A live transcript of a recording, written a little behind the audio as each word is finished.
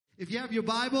If you have your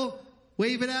Bible,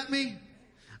 wave it at me.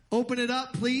 Open it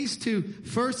up, please, to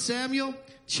 1 Samuel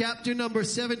chapter number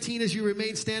 17 as you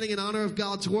remain standing in honor of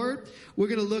God's word. We're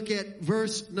going to look at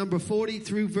verse number 40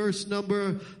 through verse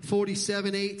number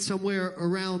 47, 8, somewhere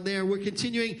around there. We're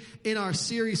continuing in our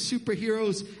series,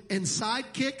 Superheroes and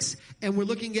Sidekicks, and we're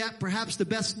looking at perhaps the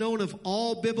best known of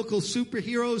all biblical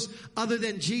superheroes other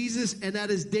than Jesus, and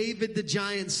that is David the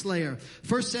Giant Slayer.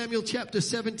 1 Samuel chapter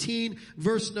 17,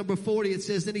 verse number 40, it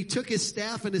says, "Then he took his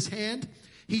staff in his hand.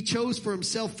 He chose for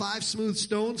himself 5 smooth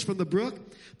stones from the brook,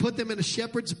 put them in a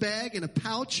shepherd's bag and a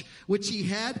pouch which he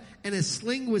had, and a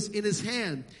sling was in his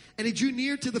hand. And he drew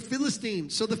near to the Philistine.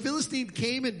 So the Philistine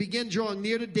came and began drawing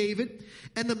near to David,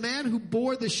 and the man who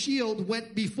bore the shield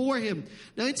went before him."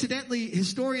 Now, incidentally,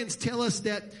 historians tell us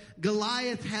that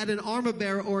Goliath had an armor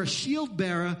bearer or a shield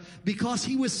bearer because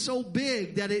he was so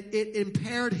big that it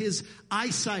impaired his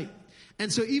eyesight.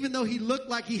 And so even though he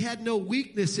looked like he had no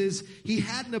weaknesses, he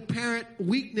had an apparent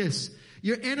weakness.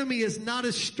 Your enemy is not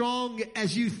as strong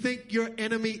as you think your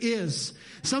enemy is.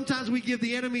 Sometimes we give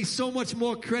the enemy so much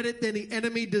more credit than the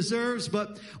enemy deserves,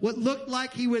 but what looked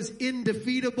like he was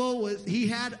indefeatable was he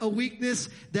had a weakness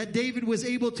that David was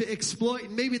able to exploit,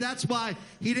 and maybe that's why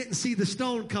he didn't see the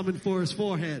stone coming for his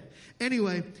forehead.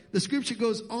 Anyway, the scripture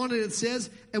goes on and it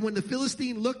says, "And when the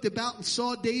Philistine looked about and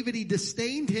saw David, he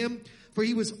disdained him, for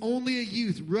he was only a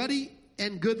youth, ruddy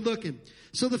and good looking.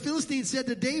 So the Philistine said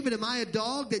to David, 'Am I a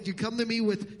dog that you come to me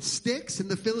with sticks?' And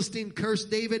the Philistine cursed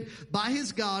David by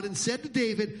his God and said to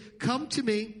David, 'Come to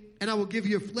me, and I will give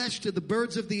your flesh to the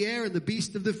birds of the air and the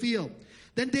beasts of the field.'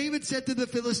 Then David said to the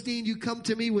Philistine, 'You come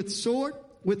to me with sword,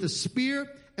 with a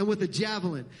spear, and with a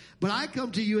javelin. But I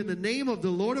come to you in the name of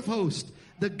the Lord of hosts,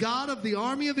 the God of the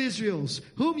army of Israel's,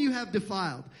 whom you have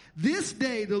defiled. This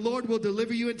day the Lord will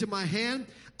deliver you into my hand.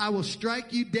 I will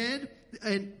strike you dead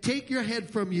and take your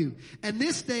head from you. And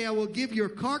this day I will give your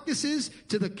carcasses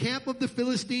to the camp of the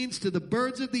Philistines, to the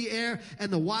birds of the air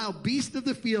and the wild beasts of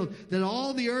the field, that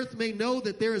all the earth may know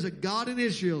that there is a God in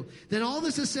Israel. Then all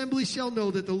this assembly shall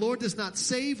know that the Lord does not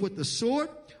save with the sword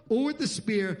or with the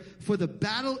spear, for the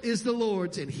battle is the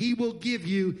Lord's, and he will give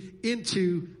you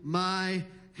into my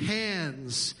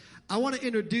hands." I want to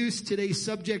introduce today's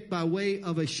subject by way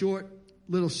of a short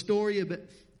little story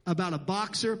about a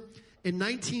boxer. In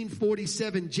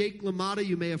 1947, Jake LaMotta,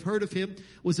 you may have heard of him,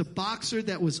 was a boxer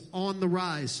that was on the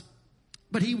rise.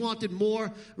 But he wanted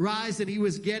more rise than he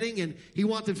was getting, and he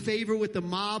wanted favor with the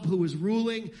mob who was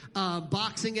ruling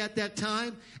boxing at that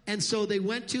time. And so they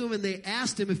went to him and they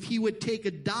asked him if he would take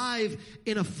a dive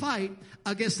in a fight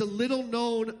against a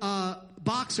little-known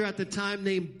boxer at the time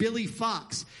named Billy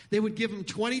Fox. They would give him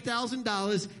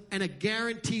 $20,000 and a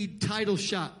guaranteed title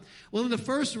shot. Well, in the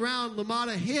first round,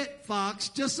 LaMotta hit Fox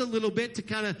just a little bit to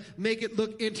kind of make it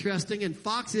look interesting, and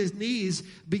Fox's knees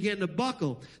began to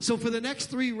buckle. So for the next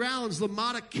 3 rounds,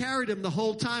 LaMotta carried him the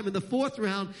whole time. In the 4th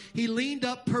round, he leaned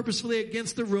up purposefully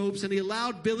against the ropes, and he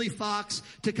allowed Billy Fox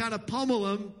to kind of pummel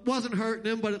him. Wasn't hurting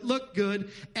him, but it looked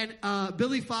good. And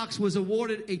Billy Fox was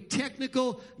awarded a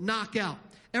technical knockout.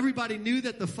 Everybody knew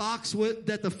that the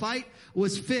fight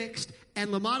was fixed,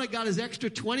 and LaMotta got his extra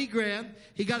 20 grand.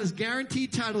 He got his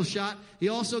guaranteed title shot. He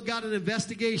also got an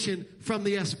investigation from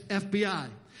the FBI.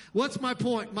 What's my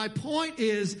point? My point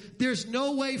is there's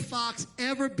no way Fox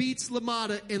ever beats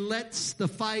LaMotta unless the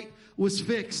fight was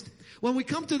fixed. When we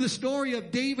come to the story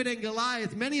of David and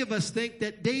Goliath, many of us think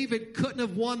that David couldn't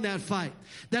have won that fight,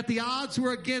 that the odds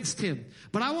were against him.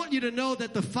 But I want you to know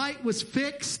that the fight was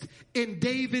fixed in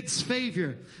David's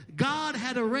favor. God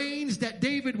had arranged that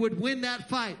David would win that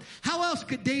fight. How else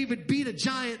could David beat a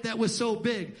giant that was so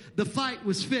big? The fight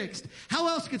was fixed. How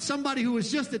else could somebody who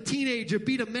was just a teenager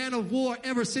beat a man of war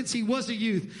ever since he was a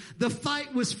youth? The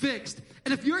fight was fixed.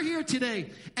 And if you're here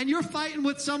today and you're fighting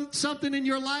with something in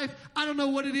your life, I don't know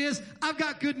what it is, I've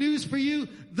got good news for you.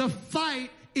 The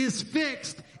fight is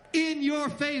fixed in your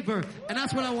favor. And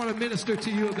that's what I want to minister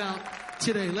to you about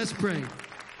today. Let's pray.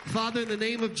 Father, in the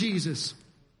name of Jesus,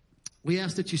 we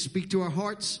ask that you speak to our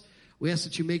hearts. We ask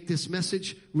that you make this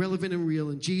message relevant and real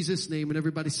in Jesus' name. And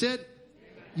everybody said,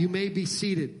 amen. You may be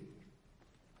seated.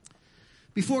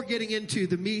 Before getting into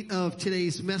the meat of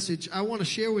today's message, I want to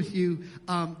share with you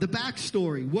the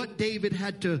backstory, what David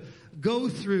had to go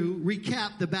through,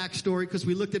 recap the backstory because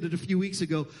we looked at it a few weeks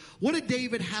ago. What did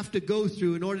David have to go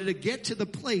through in order to get to the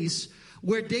place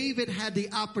where David had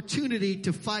the opportunity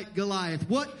to fight Goliath.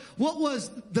 What was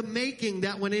the making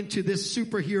that went into this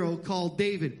superhero called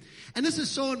David? And this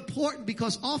is so important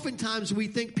because oftentimes we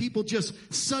think people just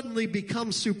suddenly become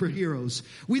superheroes.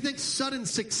 We think sudden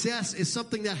success is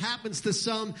something that happens to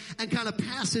some and kind of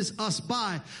passes us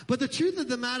by. But the truth of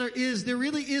the matter is there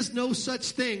really is no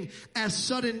such thing as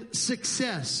sudden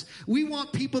success. We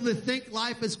want people to think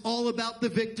life is all about the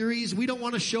victories. We don't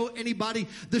want to show anybody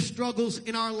the struggles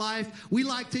in our life. We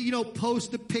like to,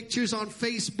 post the pictures on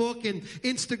Facebook and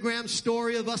Instagram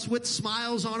story of us with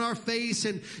smiles on our face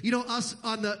and, us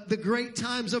on the great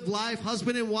times of life,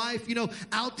 husband and wife,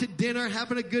 out to dinner,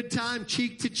 having a good time,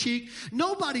 cheek to cheek.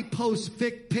 Nobody posts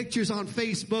pictures on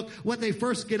Facebook when they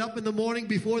first get up in the morning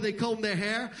before they comb their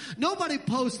hair. Nobody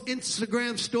posts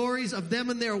Instagram stories of them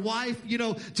and their wife,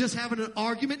 just having an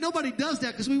argument. Nobody does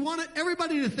that because we want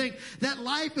everybody to think that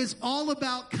life is all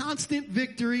about constant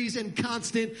victories and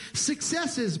constant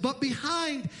successes. But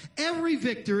behind every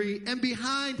victory and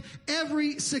behind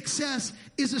every success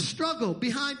is a struggle.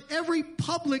 Behind every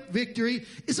public victory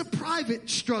is a private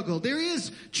struggle. There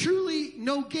is truly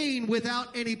no gain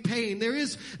without any pain. There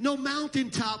is no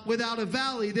mountaintop without a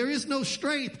valley. There is no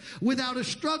strength without a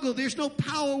struggle. There's no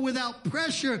power without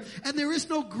pressure. And there is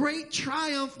no great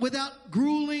triumph without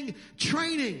grueling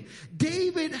training.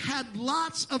 David had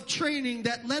lots of training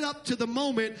that led up to the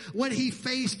moment when he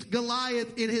faced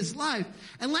Goliath in his life.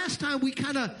 And last time we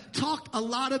kind of talked a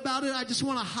lot about it. I just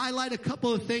want to highlight a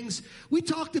couple of things. We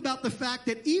talked about the fact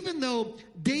that even though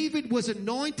David was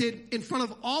anointed in front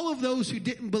of all of those who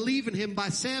didn't believe in him by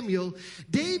Samuel,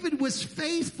 David was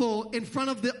faithful in front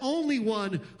of the only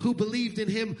one who believed in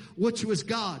him, which was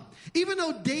God. Even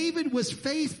though David was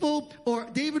faithful, or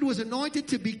David was anointed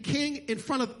to be king in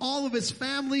front of all of his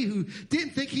family who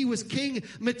didn't think he was king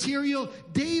material,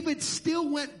 David still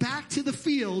went back to the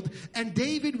field, and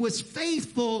David was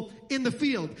faithful in the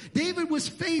field. David was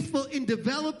faithful in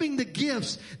developing the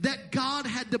gifts that God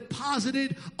had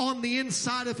deposited on the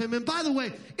inside of him. And by the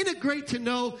way, isn't it great to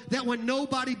know that when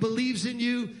nobody believes in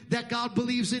you, that God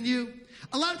believes in you?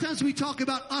 A lot of times we talk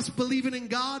about us believing in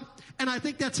God, and I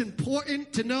think that's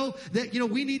important to know that,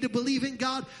 we need to believe in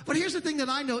God. But here's the thing that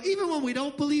I know. Even when we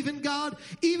don't believe in God,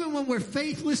 even when we're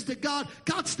faithless to God,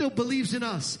 God still believes in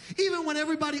us. Even when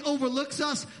everybody overlooks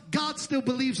us, God still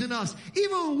believes in us.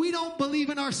 Even when we don't believe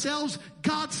in ourselves,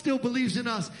 God still believes in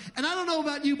us. And I don't know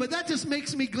about you, but that just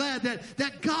makes me glad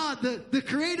that God, the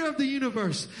creator of the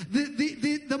universe,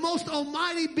 the most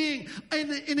almighty being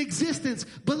in existence,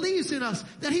 believes in us,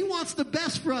 that he wants the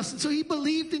best for us. And so he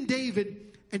believed in David.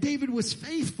 And David was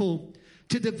faithful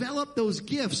to develop those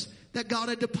gifts that God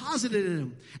had deposited in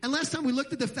him. And last time we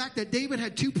looked at the fact that David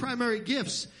had two primary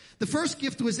gifts. The first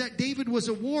gift was that David was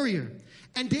a warrior.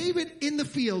 And David in the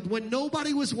field, when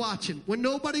nobody was watching, when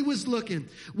nobody was looking,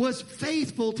 was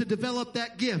faithful to develop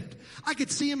that gift. I could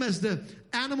see him as the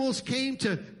animals came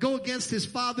to go against his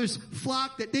father's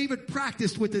flock, that David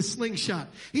practiced with his slingshot.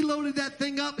 He loaded that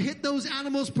thing up, hit those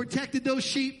animals, protected those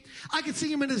sheep. I could see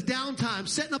him in his downtime,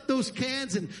 setting up those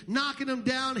cans and knocking them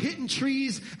down, hitting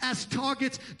trees as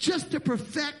targets, just to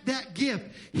perfect that gift.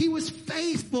 He was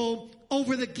faithful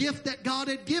over the gift that God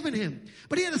had given him.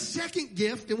 But he had a second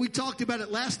gift, and we talked about it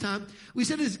last time. We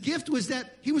said his gift was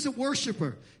that he was a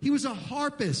worshiper. He was a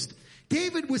harpist.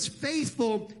 David was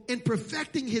faithful in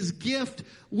perfecting his gift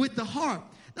with the harp.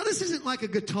 Now, this isn't like a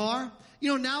guitar.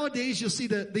 Nowadays you'll see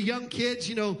the young kids,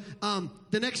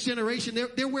 the next generation,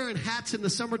 they're wearing hats in the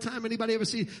summertime. Anybody ever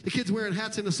see the kids wearing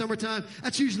hats in the summertime?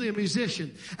 That's usually a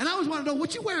musician. And I always want to know,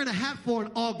 what you wearing a hat for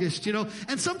in August,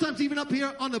 And sometimes even up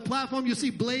here on the platform, you'll see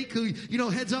Blake who,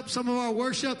 heads up some of our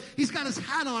worship. He's got his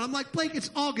hat on. I'm like, Blake, it's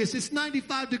August. It's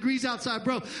 95 degrees outside,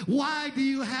 bro. Why do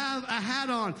you have a hat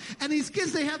on? And these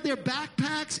kids, they have their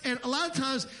backpacks, and a lot of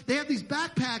times they have these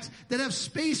backpacks that have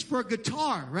space for a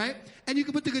guitar, right? And you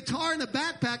can put the guitar in the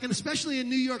backpack, and especially in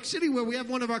New York City where we have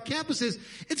one of our campuses,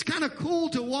 it's kind of cool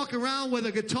to walk around with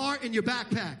a guitar in your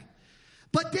backpack.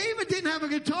 But David didn't have a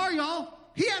guitar, y'all.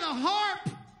 He had a harp.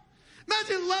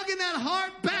 Imagine lugging that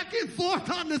harp back and forth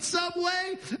on the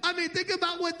subway. I mean, think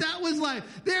about what that was like.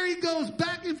 There he goes,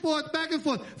 back and forth,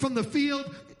 from the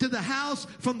field to the house,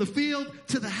 from the field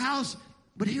to the house.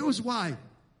 But here was why.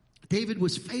 David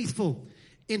was faithful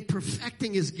in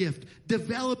perfecting his gift,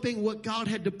 developing what God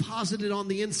had deposited on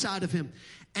the inside of him.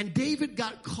 And David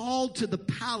got called to the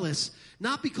palace,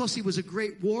 not because he was a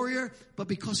great warrior, but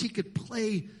because he could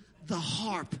play the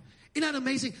harp. Isn't that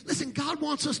amazing? Listen, God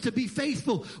wants us to be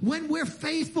faithful. When we're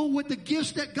faithful with the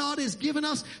gifts that God has given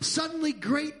us, suddenly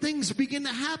great things begin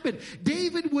to happen.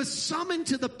 David was summoned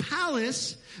to the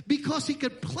palace because he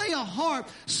could play a harp.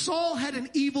 Saul had an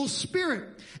evil spirit.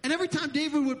 And every time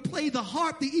David would play the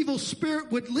harp, the evil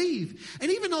spirit would leave.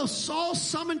 And even though Saul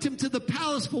summoned him to the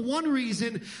palace for one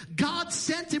reason, God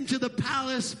sent him to the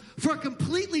palace for a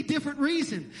completely different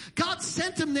reason. God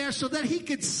sent him there so that he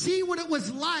could see what it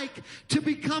was like to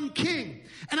become king.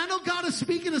 And I know God is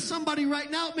speaking to somebody right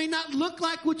now. It may not look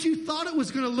like what you thought it was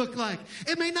going to look like.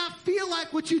 It may not feel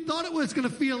like what you thought it was going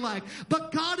to feel like.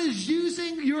 But God is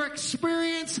using your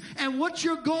experience and what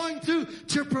you're going through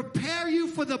to prepare you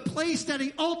for the place that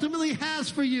he ultimately has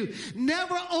for you.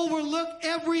 Never overlook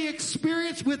every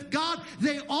experience with God.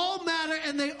 They all matter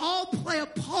and they all play a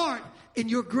part in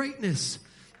your greatness.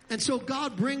 And so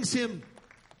God brings him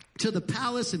to the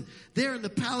palace, and there in the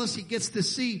palace he gets to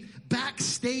see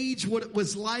backstage what it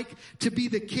was like to be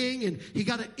the king, and he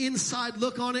got an inside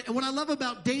look on it. And what I love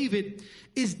about David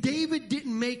is David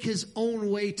didn't make his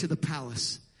own way to the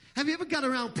palace. Have you ever got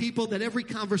around people that every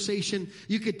conversation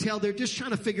you could tell they're just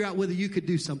trying to figure out whether you could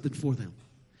do something for them?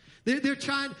 They're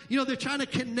trying to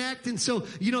connect, and so,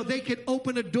 they can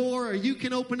open a door or you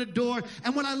can open a door.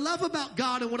 And what I love about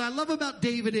God and what I love about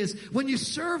David is when you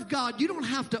serve God, you don't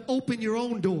have to open your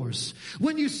own doors.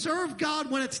 When you serve God,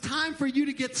 when it's time for you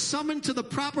to get summoned to the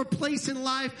proper place in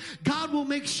life, God will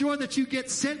make sure that you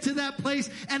get sent to that place,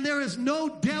 and there is no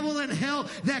devil in hell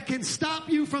that can stop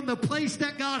you from the place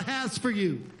that God has for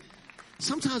you.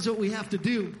 Sometimes what we have to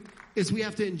do is we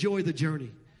have to enjoy the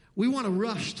journey. We want to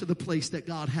rush to the place that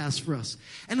God has for us.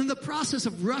 And in the process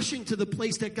of rushing to the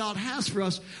place that God has for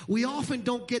us, we often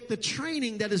don't get the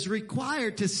training that is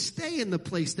required to stay in the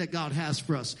place that God has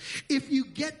for us. If you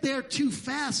get there too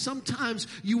fast, sometimes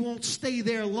you won't stay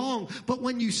there long. But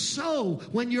when you sow,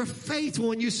 when you're faithful,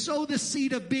 when you sow the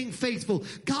seed of being faithful,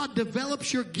 God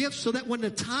develops your gifts so that when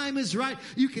the time is right,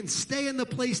 you can stay in the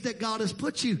place that God has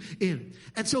put you in.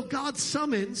 And so God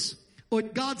sends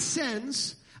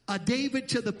David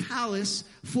to the palace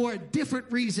for a different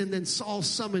reason than Saul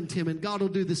summoned him, and God will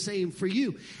do the same for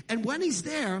you. And when he's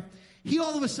there, he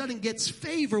all of a sudden gets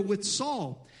favor with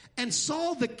Saul. And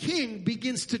Saul the king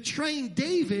begins to train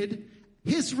David,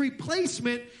 his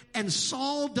replacement, and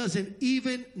Saul doesn't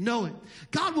even know it.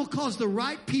 God will cause the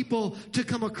right people to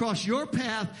come across your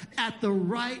path at the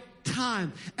right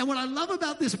time. And what I love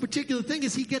about this particular thing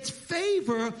is he gets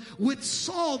favor with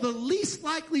Saul, the least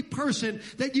likely person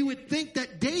that you would think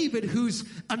that David, who's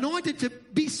anointed to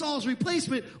be Saul's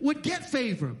replacement, would get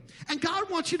favor. And God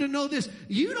wants you to know this.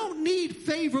 You don't need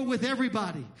favor with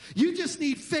everybody. You just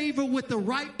need favor with the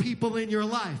right people in your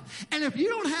life. And if you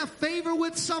don't have favor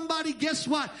with somebody, guess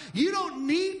what? You don't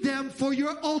need them for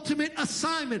your ultimate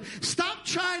assignment. Stop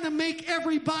trying to make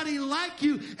everybody like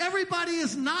you. Everybody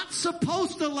is not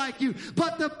supposed to like you,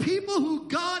 but the people who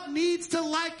God needs to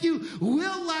like you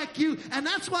will like you. And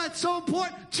that's why it's so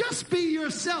important. Just be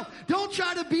yourself. Don't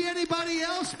try to be anybody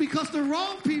else, because the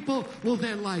wrong people will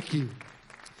then like you.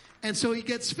 And so he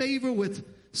gets favor with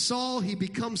Saul. He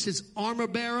becomes his armor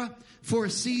bearer for a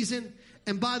season.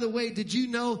 And by the way, did you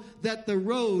know that the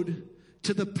road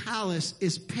to the palace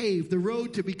is paved? The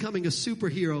road to becoming a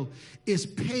superhero is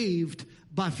paved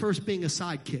by first being a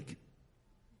sidekick.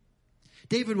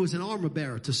 David was an armor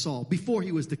bearer to Saul before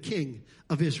he was the king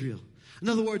of Israel. In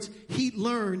other words, he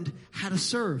learned how to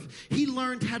serve. He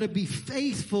learned how to be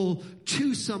faithful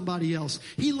to somebody else.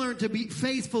 He learned to be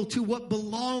faithful to what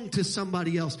belonged to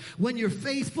somebody else. When you're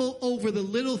faithful over the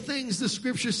little things, the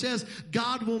scripture says,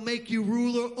 God will make you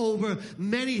ruler over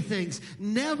many things.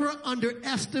 Never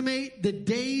underestimate the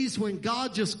days when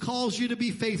God just calls you to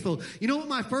be faithful. You know what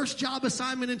my first job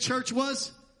assignment in church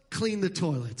was? Clean the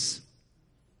toilets.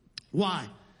 Why?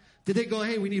 Did they go,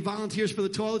 hey, we need volunteers for the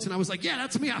toilets? And I was like, yeah,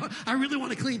 that's me. I really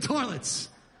want to clean toilets.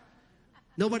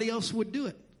 Nobody else would do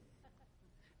it.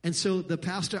 And so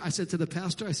I said to the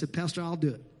pastor, Pastor, I'll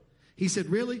do it. He said,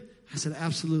 really? I said,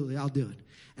 absolutely, I'll do it.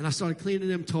 And I started cleaning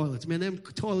them toilets. Man, them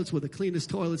toilets were the cleanest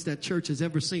toilets that church has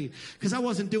ever seen. Because I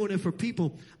wasn't doing it for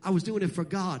people. I was doing it for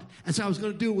God. And so I was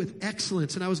going to do it with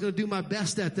excellence. And I was going to do my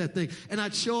best at that thing. And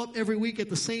I'd show up every week at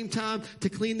the same time to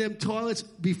clean them toilets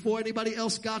before anybody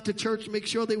else got to church. Make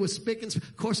sure they were spick and span.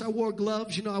 Of course, I wore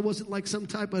gloves. I wasn't like some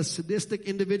type of sadistic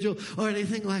individual or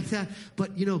anything like that.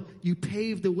 But, you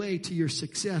paved the way to your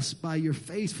success by your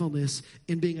faithfulness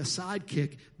in being a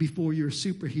sidekick before you're a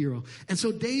superhero. And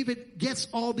so David gets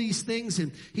all these things,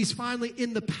 and he's finally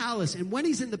in the palace. And when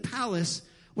he's in the palace,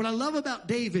 what I love about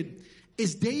David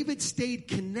is David stayed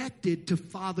connected to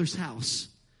Father's house.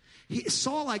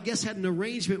 Saul, I guess, had an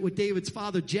arrangement with David's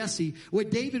father, Jesse, where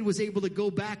David was able to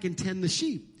go back and tend the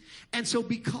sheep. And so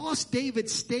because David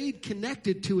stayed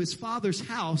connected to his father's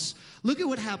house, look at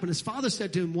what happened. His father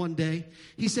said to him one day,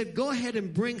 he said, go ahead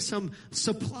and bring some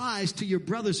supplies to your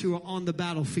brothers who are on the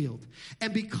battlefield.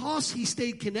 And because he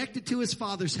stayed connected to his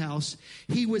father's house,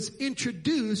 he was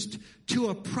introduced to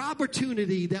a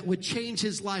opportunity that would change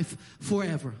his life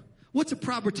forever. What's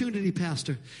a opportunity,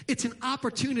 Pastor? It's an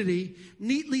opportunity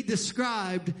neatly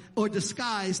described or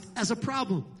disguised as a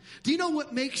problem. Do you know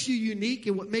what makes you unique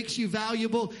and what makes you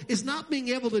valuable is not being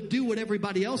able to do what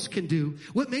everybody else can do.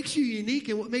 What makes you unique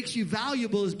and what makes you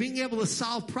valuable is being able to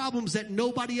solve problems that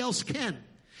nobody else can.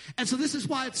 And so this is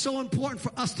why it's so important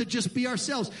for us to just be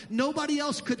ourselves. Nobody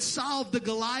else could solve the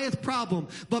Goliath problem.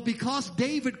 But because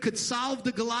David could solve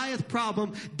the Goliath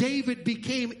problem, David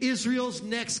became Israel's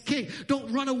next king.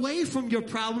 Don't run away from your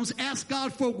problems. Ask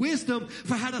God for wisdom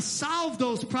for how to solve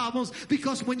those problems.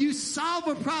 Because when you solve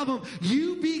a problem,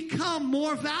 you become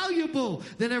more valuable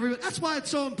than everyone. That's why it's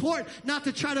so important not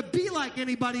to try to be like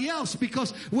anybody else.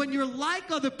 Because when you're like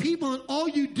other people and all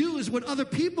you do is what other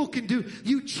people can do,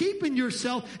 you cheapen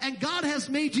yourself. And God has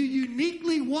made you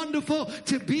uniquely wonderful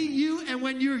to be you. And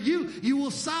when you're you, you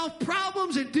will solve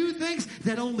problems and do things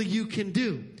that only you can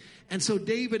do. And so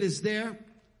David is there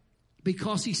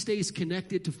because he stays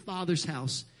connected to Father's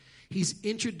house. He's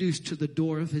introduced to the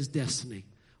door of his destiny.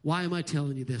 Why am I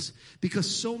telling you this? Because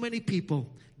so many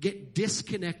people get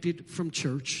disconnected from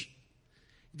church.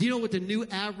 Do you know what the new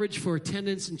average for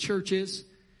attendance in church is?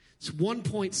 It's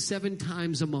 1.7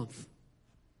 times a month.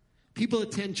 People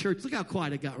attend church. Look how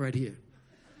quiet it got right here.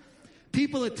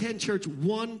 People attend church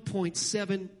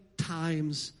 1.7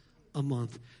 times a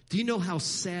month. Do you know how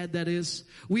sad that is?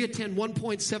 We attend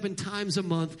 1.7 times a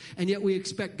month, and yet we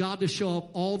expect God to show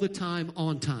up all the time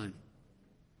on time.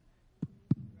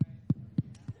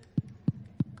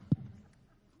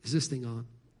 Is this thing on?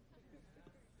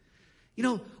 You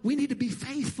know, we need to be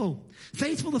faithful.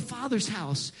 Faithful to Father's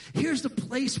house. Here's the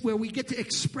place where we get to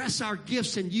express our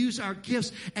gifts and use our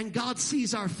gifts. And God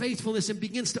sees our faithfulness and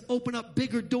begins to open up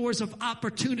bigger doors of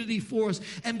opportunity for us.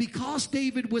 And because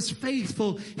David was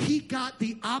faithful, he got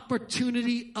the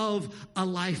opportunity of a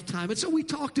lifetime. And so we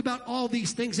talked about all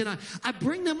these things. And I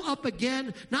bring them up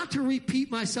again, not to repeat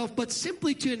myself, but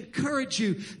simply to encourage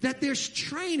you that there's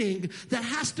training that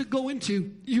has to go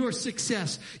into your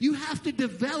success. You have to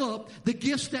develop the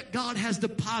gifts that God has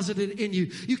deposited in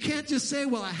you. You can't just say,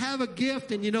 well, I have a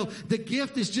gift and, you know, the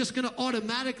gift is just going to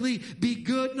automatically be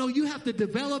good. No, you have to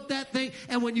develop that thing.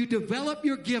 And when you develop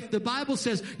your gift, the Bible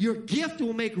says your gift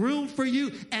will make room for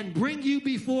you and bring you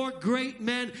before great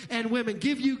men and women.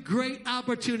 Give you great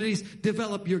opportunities.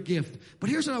 Develop your gift. But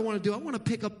here's what I want to do. I want to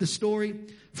pick up the story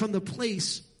from the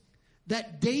place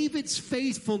that David's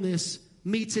faithfulness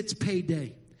meets its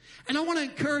payday. And I want to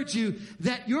encourage you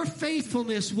that your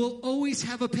faithfulness will always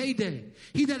have a payday.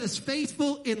 He that is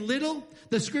faithful in little,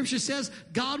 the scripture says,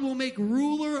 God will make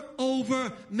ruler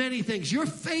over many things. Your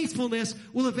faithfulness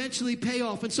will eventually pay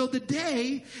off. And so the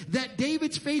day that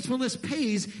David's faithfulness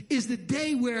pays is the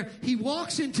day where he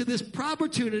walks into this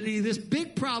opportunity, this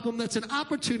big problem that's an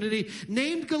opportunity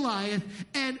named Goliath.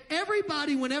 And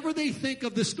everybody, whenever they think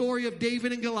of the story of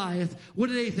David and Goliath, what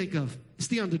do they think of? It's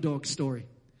the underdog story.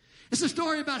 It's a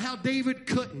story about how David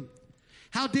couldn't,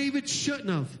 how David shouldn't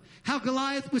have, how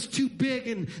Goliath was too big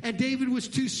and David was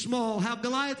too small, how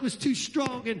Goliath was too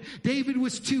strong and David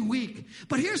was too weak.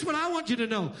 But here's what I want you to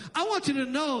know. I want you to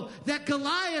know that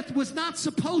Goliath was not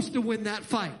supposed to win that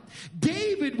fight.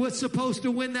 David was supposed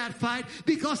to win that fight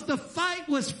because the fight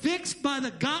was fixed by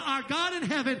our God in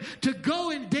heaven to go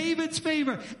in David's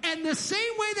favor. And the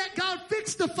same way that God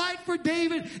fixed the fight for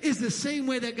David is the same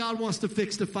way that God wants to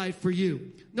fix the fight for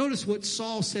you. Notice what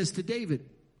Saul says to David.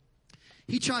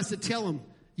 He tries to tell him,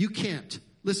 you can't.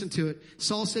 Listen to it.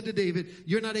 Saul said to David,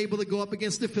 you're not able to go up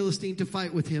against the Philistine to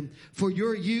fight with him. For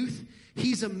your youth,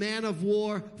 he's a man of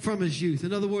war from his youth.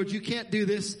 In other words, you can't do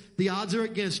this. The odds are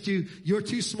against you. You're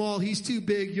too small. He's too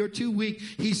big. You're too weak.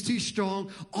 He's too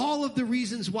strong. All of the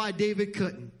reasons why David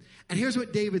couldn't. And here's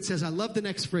what David says. I love the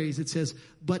next phrase. It says,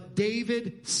 but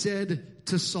David said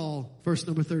to Saul, verse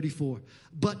number 34.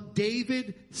 But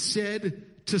David said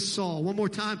to Saul. One more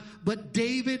time. But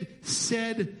David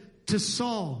said to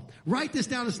Saul. Write this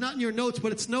down. It's not in your notes,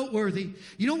 but it's noteworthy.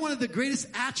 You know one of the greatest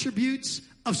attributes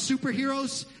of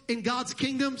superheroes in God's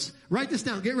kingdoms? Write this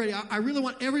down. Get ready. I really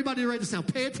want everybody to write this down.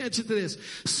 Pay attention to this.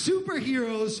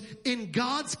 Superheroes in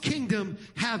God's kingdom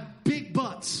have big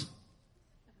butts.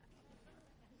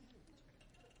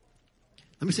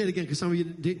 Let me say it again because some of you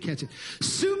didn't catch it.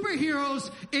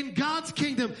 Superheroes in God's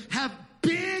kingdom have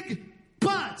big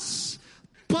butts.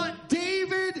 But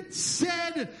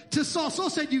said to Saul, Saul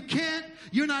said, you can't,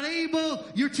 you're not able,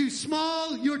 you're too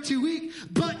small, you're too weak.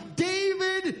 But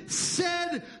David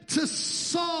said to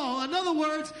Saul, in other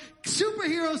words,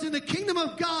 superheroes in the kingdom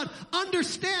of God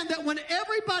understand that when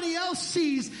everybody else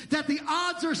sees that the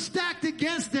odds are stacked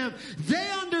against them, they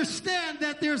understand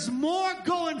that there's more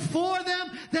going for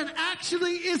them than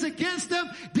actually is against them.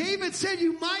 David said,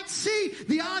 you might see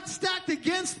the odds stacked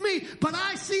against me, but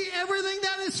I see everything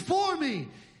that is for me.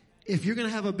 If you're going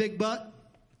to have a big butt,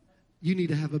 you need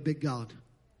to have a big God.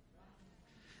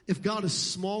 If God is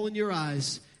small in your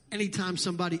eyes, anytime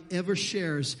somebody ever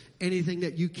shares anything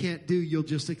that you can't do, you'll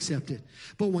just accept it.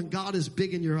 But when God is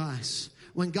big in your eyes,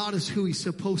 when God is who he's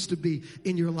supposed to be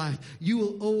in your life, you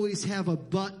will always have a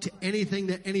butt to anything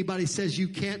that anybody says you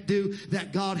can't do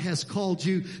that God has called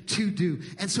you to do.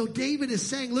 And so David is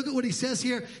saying, look at what he says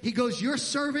here. He goes, your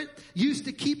servant used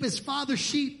to keep his father's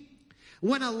sheep.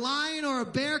 When a lion or a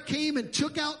bear came and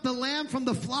took out the lamb from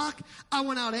the flock, I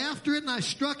went out after it and I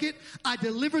struck it. I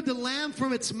delivered the lamb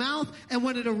from its mouth. And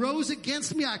when it arose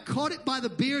against me, I caught it by the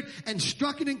beard and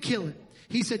struck it and killed it.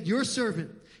 He said, your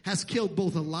servant has killed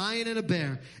both a lion and a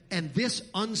bear, and this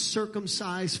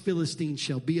uncircumcised Philistine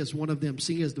shall be as one of them,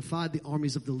 seeing he has defied the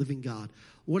armies of the living God.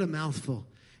 What a mouthful.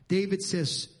 David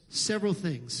says several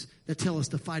things that tell us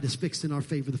the fight is fixed in our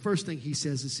favor. The first thing he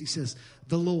says is, he says,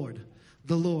 the Lord.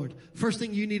 The Lord. First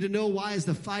thing you need to know, why is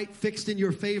the fight fixed in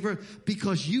your favor?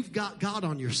 Because you've got God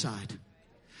on your side.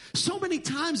 So many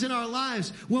times in our lives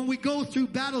when we go through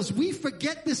battles, we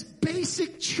forget this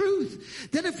basic truth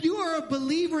that if you are a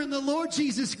believer in the Lord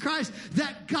Jesus Christ,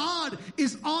 that God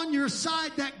is on your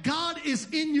side, that God is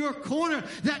in your corner,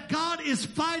 that God is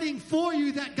fighting for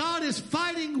you, that God is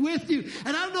fighting with you.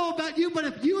 And I don't know about you, but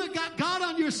if you have got God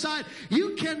on your side,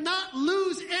 you cannot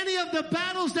lose any of the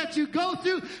battles that you go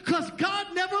through because God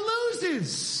never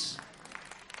loses.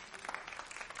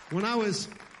 When I was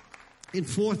in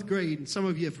fourth grade, and some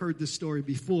of you have heard this story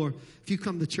before. If you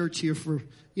come to church here for,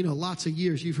 lots of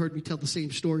years, you've heard me tell the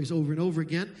same stories over and over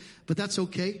again. But that's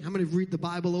okay. How many of you read the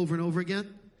Bible over and over again?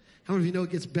 How many of you know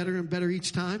it gets better and better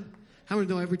each time? How many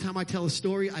know every time I tell a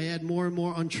story, I add more and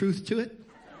more untruth to it?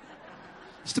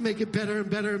 Just to make it better and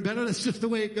better and better. That's just the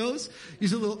way it goes.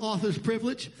 Use a little author's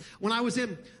privilege. When I was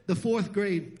in the fourth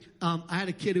grade, I had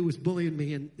a kid who was bullying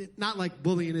me, and not like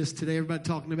bullying is today. Everybody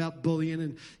talking about bullying,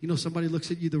 and somebody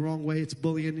looks at you the wrong way. It's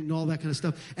bullying and all that kind of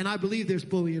stuff. And I believe there's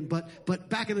bullying, but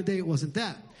back in the day it wasn't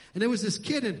that. And there was this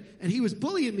kid, and he was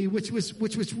bullying me, which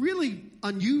was really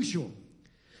unusual,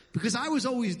 because I was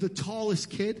always the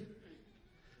tallest kid.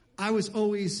 I was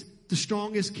always the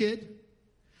strongest kid.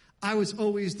 I was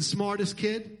always the smartest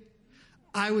kid.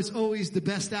 I was always the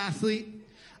best athlete.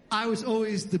 I was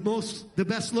always the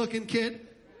best looking kid.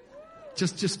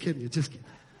 Just kidding you, just kidding.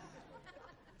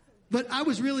 But I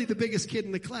was really the biggest kid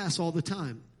in the class all the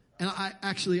time. And I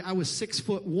was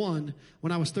 6'1"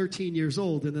 when I was 13 years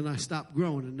old, and then I stopped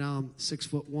growing, and now I'm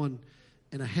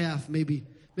 6'1.5",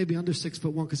 maybe under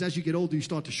 6'1", because as you get older, you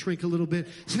start to shrink a little bit.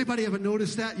 Does anybody ever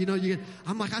notice that?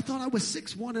 I'm like, I thought I was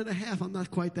 6'1.5". I'm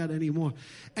not quite that anymore.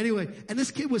 Anyway, and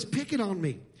this kid was picking on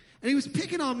me. And he was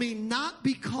picking on me not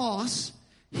because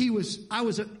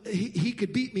he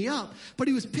could beat me up, but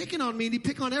he was picking on me, and he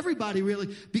picked on everybody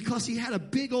really, because he had a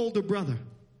big older brother.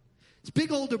 His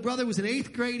big older brother was in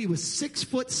 8th grade. He was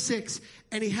 6'6",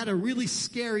 and he had a really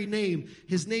scary name.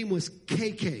 His name was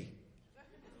KK.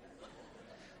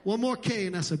 One more K,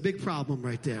 and that's a big problem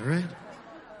right there, right?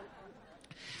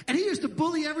 And he used to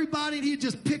bully everybody, and he'd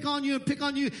just pick on you and pick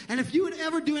on you. And if you would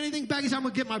ever do anything back, he'd say, I'm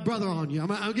going to get my brother on you.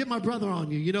 I'll get my brother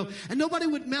on you, And nobody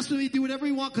would mess with me, do whatever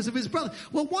he want because of his brother.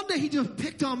 Well, one day he just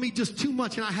picked on me just too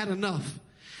much, and I had enough.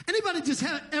 Anybody just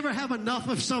ever have enough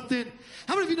of something?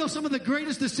 How many of you know some of the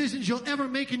greatest decisions you'll ever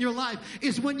make in your life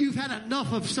is when you've had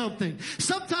enough of something?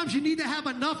 Sometimes you need to have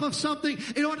enough of something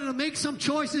in order to make some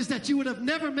choices that you would have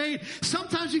never made.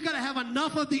 Sometimes you got to have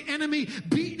enough of the enemy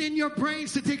beating in your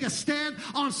brains to take a stand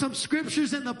on some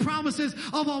scriptures and the promises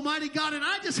of Almighty God. And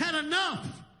I just had enough.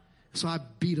 So I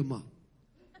beat him up.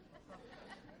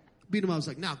 I was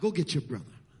like, now go get your brother.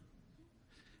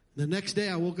 The next day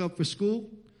I woke up for school.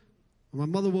 When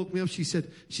my mother woke me up, she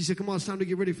said, come on, it's time to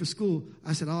get ready for school.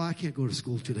 I said, I can't go to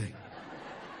school today.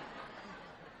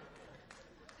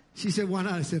 She said, why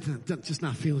not? I said, I'm just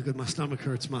not feeling good. My stomach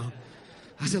hurts, Mom.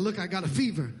 I said, look, I got a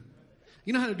fever.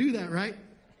 You know how to do that, right?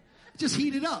 Just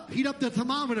heat it up. Heat up the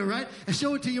thermometer, right? And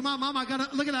show it to your mom. Mom, I got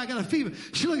a fever.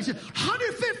 She looked and said,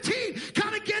 115.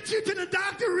 Gotta get you to the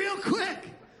doctor real quick.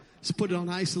 Just put it on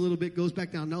ice a little bit, goes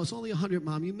back down. No, it's only 100,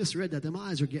 Mom. You misread that. Them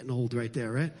eyes are getting old right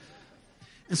there, right?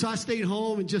 And so I stayed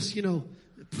home and just,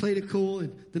 Played it cool.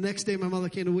 And the next day, my mother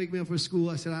came to wake me up for school.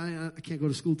 I said, I can't go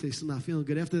to school today, so I'm not feeling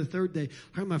good. After the third day,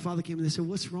 her and my father came and they said,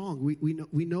 what's wrong?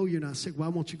 We know you're not sick. Why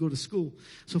won't you go to school?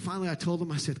 So finally, I told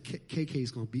them, I said, KK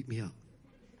is going to beat me up.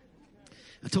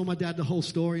 I told my dad the whole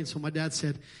story, and so my dad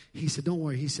said, don't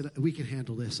worry. He said, we can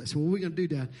handle this. I said, what are we going to do,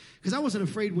 Dad? Because I wasn't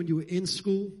afraid when you were in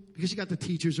school, because you got the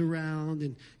teachers around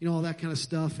and, all that kind of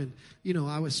stuff. And,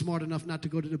 I was smart enough not to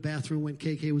go to the bathroom when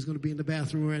KK was going to be in the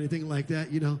bathroom or anything like that,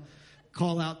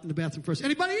 Call out in the bathroom first.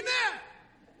 Anybody in there?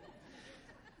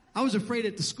 I was afraid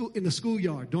in the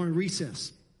schoolyard during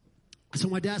recess. So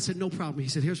my dad said, no problem. He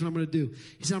said, here's what I'm going to do.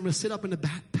 He said, I'm going to sit up in the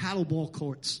paddleball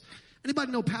courts.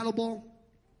 Anybody know paddleball?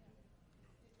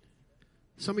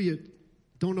 Some of you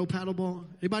don't know paddleball.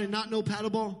 Anybody not know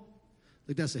paddleball?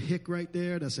 Look, that's a hick right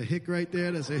there. That's a hick right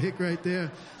there. That's a hick right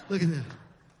there. Look at that.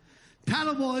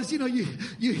 Paddleball is, you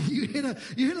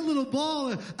hit a little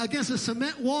ball against a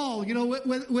cement wall,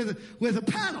 with a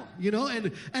paddle,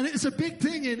 and it's a big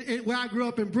thing in where I grew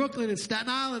up in Brooklyn and Staten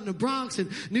Island and the Bronx and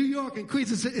New York and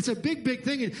Queens. It's a big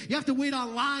thing, and you have to wait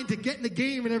online to get in the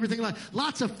game and everything. Like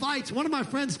lots of fights. One of my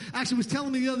friends actually was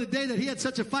telling me the other day that he had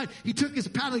such a fight. He took his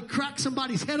paddle and cracked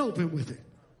somebody's head open with it.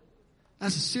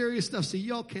 That's serious stuff. So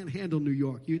y'all can't handle New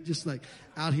York. You're just like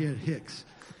out here at Hicks.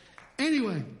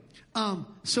 Anyway.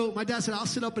 So my dad said, I'll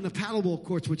sit up in the paddleball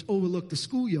courts, which overlook the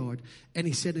schoolyard. And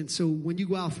he said, and so when you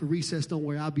go out for recess, don't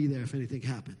worry, I'll be there if anything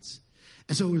happens.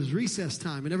 And so it was recess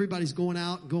time, and everybody's going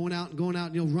out,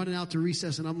 running out to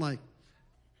recess. And I'm like,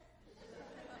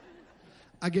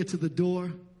 I get to the door.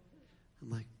 I'm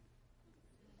like,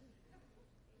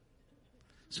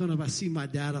 so if I see my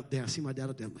dad up there, I'm like,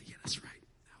 yeah, that's right.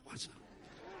 Now watch out.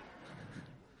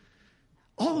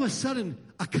 All of a sudden,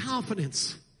 a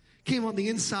confidence came on the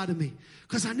inside of me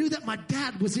because I knew that my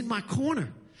dad was in my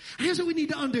corner. And here's what we need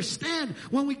to understand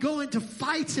when we go into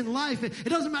fights in life. It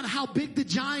doesn't matter how big the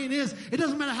giant is. It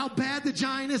doesn't matter how bad the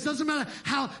giant is. It doesn't matter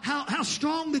how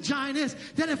strong the giant is.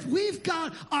 That if we've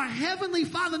got our heavenly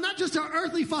Father, not just our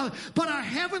earthly Father, but our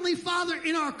heavenly Father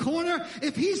in our corner,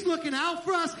 if he's looking out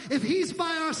for us, if he's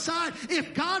by our side,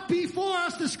 if God be for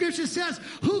us, the scripture says,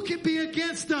 who can be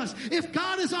against us? If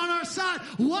God is on our side,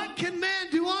 what can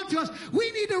man do unto us?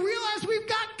 We need to realize we've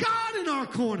got God in our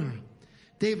corner.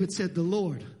 David said, the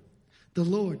Lord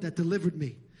that delivered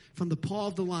me from the paw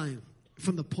of the lion,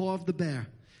 from the paw of the bear.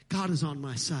 God is on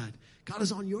my side. God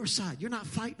is on your side. You're not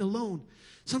fighting alone.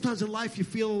 Sometimes in life you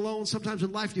feel alone. Sometimes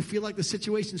in life you feel like the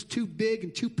situation's too big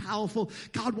and too powerful.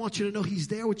 God wants you to know he's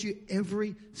there with you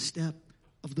every step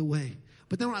of the way.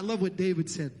 But then I love what David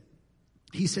said.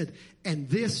 He said, and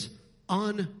this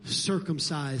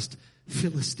uncircumcised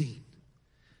Philistine.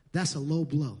 That's a low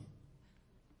blow.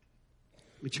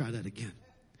 Let me try that again.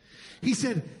 He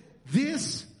said,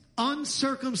 this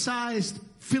uncircumcised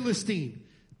Philistine,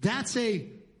 that's a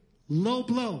low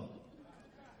blow.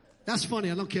 That's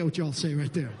funny. I don't care what y'all say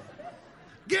right there.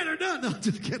 Get her done. No,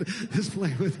 just kidding. Just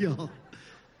playing with y'all.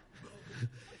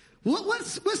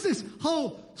 What's this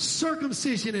whole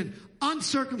circumcision and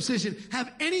uncircumcision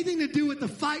have anything to do with the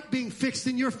fight being fixed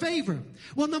in your favor?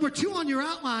 Well, number 2 on your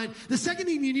outline, the second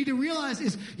thing you need to realize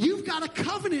is you've got a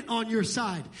covenant on your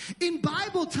side. In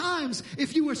Bible times,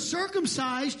 if you were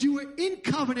circumcised, you were in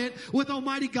covenant with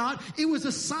Almighty God. It was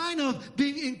a sign of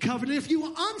being in covenant. If you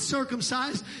were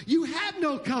uncircumcised, you had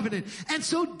no covenant. And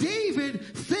so David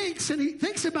thinks, and he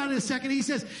thinks about it a second, he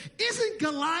says, isn't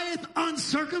Goliath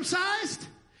uncircumcised?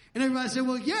 And everybody said,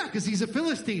 well, yeah, because he's a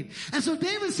Philistine. And so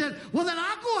David said, well, then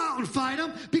I'll go out and fight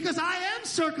him because I am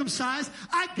circumcised.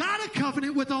 I got a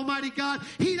covenant with Almighty God.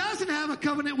 He doesn't have a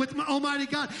covenant with Almighty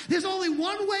God. There's only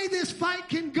one way this fight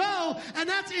can go, and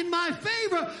that's in my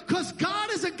favor because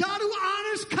God is a God who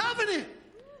honors covenant.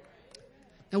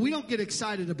 Now, we don't get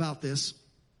excited about this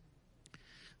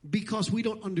because we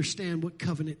don't understand what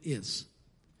covenant is.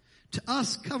 To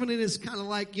us, covenant is kind of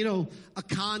like, a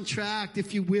contract,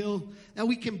 if you will, that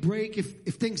we can break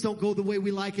if things don't go the way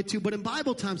we like it to. But in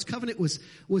Bible times, covenant was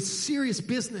serious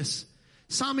business.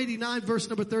 Psalm 89, verse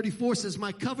number 34 says,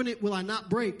 my covenant will I not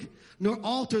break, nor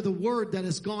alter the word that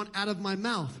has gone out of my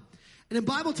mouth. And in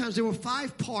Bible times, there were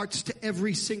 5 parts to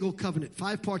every single covenant.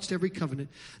 5 parts to every covenant.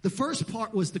 The first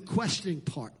part was the questioning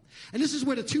part. And this is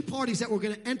where the 2 parties that were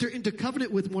going to enter into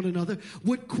covenant with one another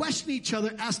would question each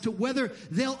other as to whether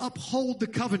they'll uphold the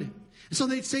covenant. And so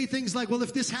they'd say things like, well,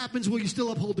 if this happens, will you still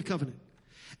uphold the covenant?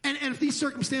 And if these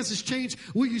circumstances change,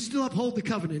 will you still uphold the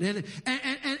covenant? And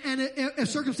if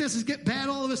circumstances get bad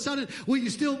all of a sudden, will you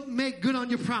still make good on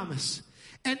your promise?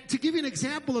 And to give you an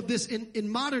example of this in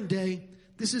modern day,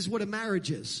 this is what a marriage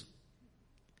is.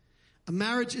 A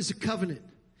marriage is a covenant.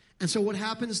 And so what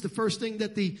happens, the first thing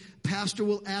that the pastor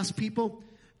will ask people,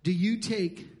 do you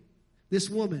take this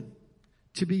woman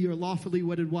to be your lawfully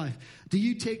wedded wife? Do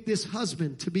you take this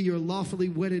husband to be your lawfully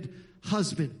wedded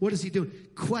husband? What is he doing?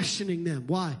 Questioning them.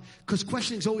 Why? Because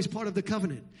questioning is always part of the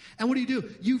covenant. And what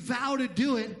do? You vow to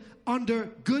do it under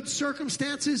good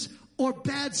circumstances or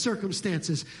bad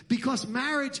circumstances, because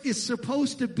marriage is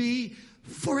supposed to be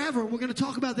forever. We're going to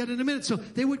talk about that in a minute. So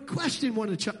they would question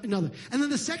one another. And then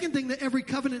the second thing that every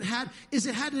covenant had is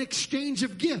it had an exchange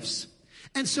of gifts.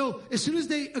 And so as soon as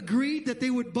they agreed that they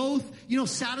would both,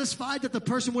 satisfied that the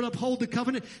person would uphold the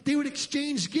covenant, they would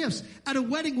exchange gifts. At a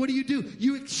wedding, what do?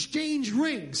 You exchange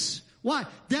rings. Why?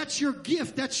 That's your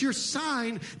gift. That's your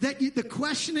sign that the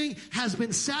questioning has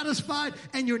been satisfied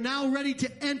and you're now ready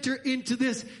to enter into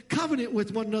this covenant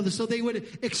with one another. So they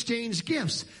would exchange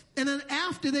gifts. And then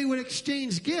after they would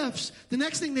exchange gifts, the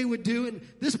next thing they would do, and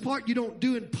this part you don't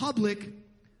do in public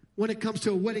when it comes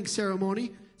to a wedding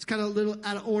ceremony. It's kind of a little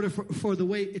out of order for the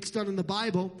way it's done in the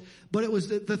Bible. But it was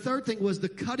the third thing was the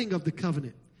cutting of the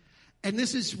covenant. And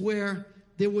this is where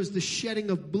there was the shedding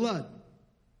of blood.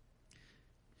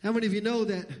 How many of you know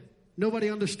that nobody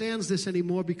understands this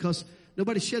anymore because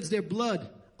nobody sheds their blood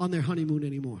on their honeymoon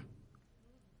anymore?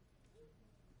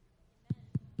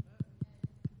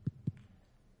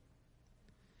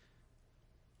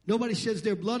 Nobody sheds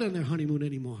their blood on their honeymoon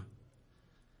anymore.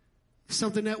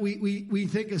 Something that we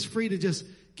think is free to just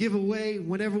give away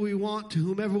whenever we want to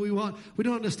whomever we want. We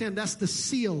don't understand that's the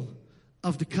seal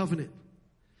of the covenant.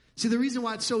 See, the reason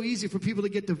why it's so easy for people to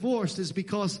get divorced is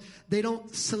because they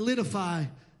don't solidify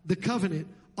the covenant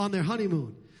on their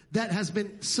honeymoon. That has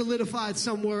been solidified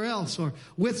somewhere else or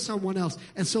with someone else.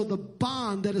 And so the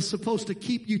bond that is supposed to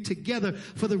keep you together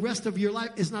for the rest of your life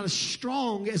is not as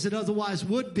strong as it otherwise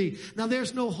would be. Now,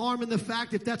 there's no harm in the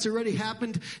fact if that's already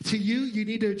happened to you, you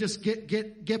need to just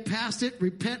get past it,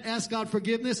 repent, ask God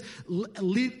forgiveness,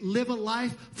 live a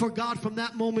life for God from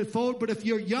that moment forward. But if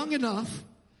you're young enough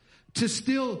to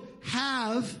still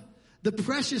have the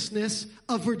preciousness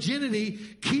of virginity,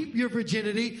 keep your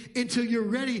virginity until you're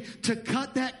ready to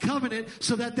cut that covenant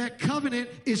so that covenant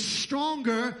is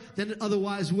stronger than it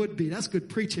otherwise would be. That's good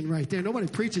preaching right there. Nobody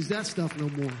preaches that stuff no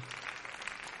more.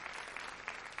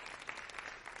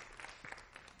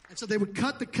 And so they would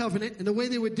cut the covenant, and the way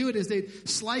they would do it is they'd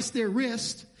slice their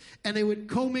wrist, and they would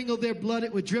commingle their blood.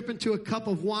 It would drip into a cup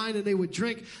of wine, and they would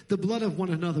drink the blood of one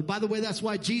another. By the way, that's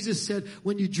why Jesus said,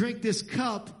 when you drink this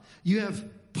cup, you have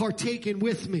partaken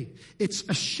with me. It's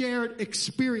a shared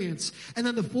experience. And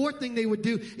then the fourth thing they would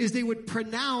do is they would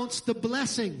pronounce the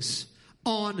blessings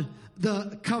on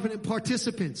the covenant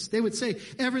participants. They would say,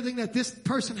 everything that this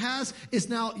person has is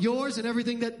now yours, and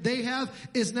everything that they have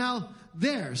is now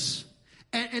theirs.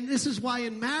 And this is why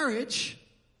in marriage,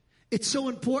 it's so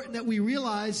important that we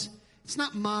realize it's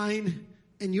not mine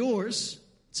and yours,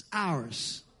 it's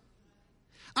ours.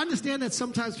 I understand that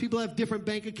sometimes people have different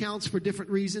bank accounts for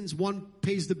different reasons. One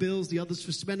pays the bills, the other's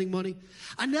for spending money.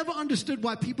 I never understood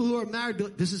why people who are married be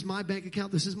like, this is my bank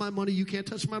account, this is my money, you can't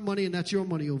touch my money, and that's your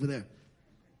money over there.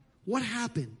 What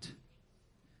happened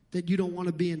that you don't want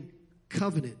to be in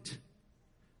covenant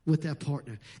with that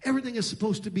partner? Everything is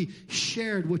supposed to be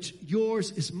shared. What's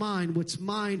yours is mine. What's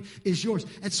mine is yours.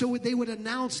 And so they would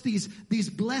announce these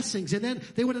blessings, and then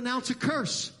they would announce a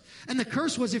curse. And the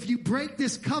curse was, if you break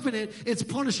this covenant, it's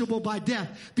punishable by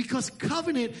death. Because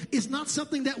covenant is not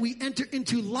something that we enter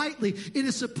into lightly. It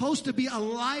is supposed to be a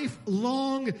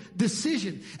lifelong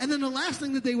decision. And then the last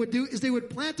thing that they would do is they would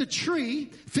plant a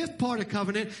tree, fifth part of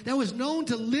covenant, that was known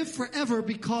to live forever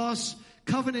because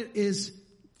covenant is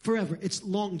forever. It's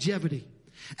longevity.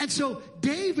 And so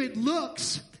David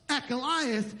looks at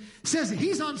Goliath, says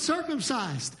he's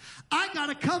uncircumcised. I got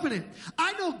a covenant.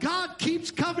 I know God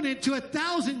keeps covenant to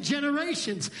 1,000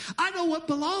 generations. I know what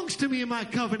belongs to me in my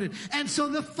covenant. And so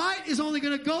the fight is only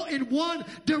going to go in one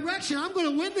direction. I'm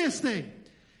going to win this thing.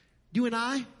 You and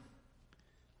I,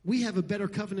 we have a better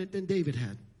covenant than David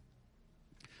had.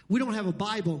 We don't have a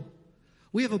Bible.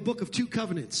 We have a book of two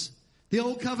covenants. The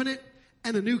old covenant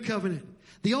and the new covenant.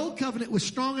 The old covenant was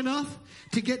strong enough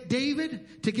to get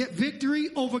David to get victory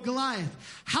over Goliath.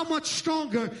 How much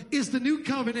stronger is the new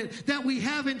covenant that we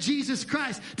have in Jesus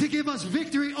Christ to give us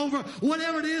victory over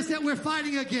whatever it is that we're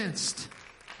fighting against?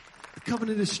 The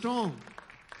covenant is strong.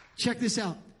 Check this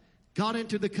out. God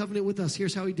entered the covenant with us.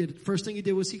 Here's how he did it. First thing he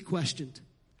did was he questioned.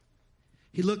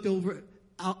 He looked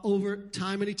over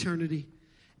time and eternity,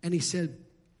 and he said,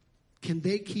 can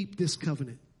they keep this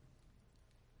covenant?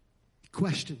 He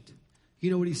questioned. You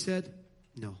know what he said?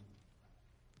 No.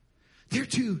 They're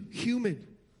too human.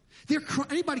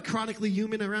 Anybody chronically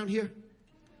human around here?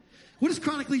 What is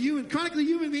chronically human? Chronically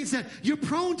human means that you're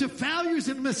prone to failures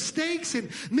and mistakes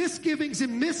and misgivings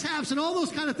and mishaps and all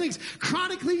those kind of things.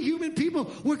 Chronically human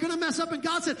people, we're going to mess up. And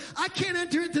God said, I can't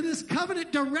enter into this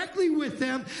covenant directly with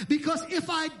them because if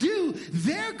I do,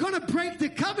 they're going to break the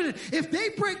covenant. If they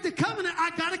break the covenant, I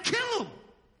got to kill them.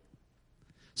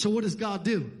 So what does God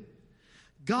do?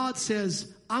 God says,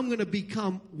 I'm going to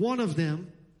become one of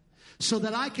them, so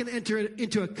that I can enter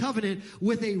into a covenant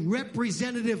with a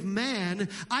representative man.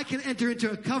 I can enter into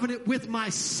a covenant with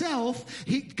myself.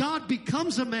 God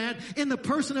becomes a man in the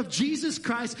person of Jesus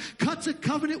Christ, cuts a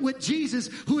covenant with Jesus,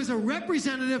 who is a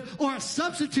representative or a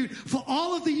substitute for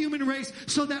all of the human race,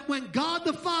 so that when God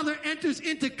the Father enters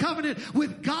into covenant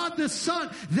with God the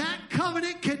Son, that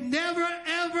covenant can never,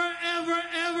 ever, ever,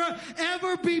 ever,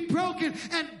 ever be broken.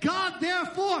 And God,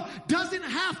 therefore, doesn't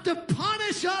have to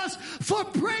punish us for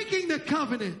breaking the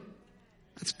covenant.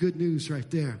 That's good news right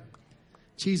there.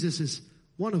 Jesus is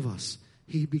one of us.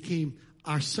 He became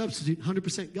our substitute,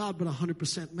 100% God, but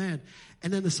 100% man.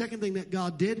 And then the second thing that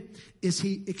God did is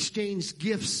he exchanged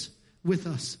gifts with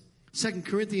us. 2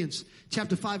 Corinthians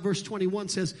chapter 5 verse 21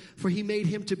 says, for he made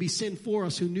him to be sin for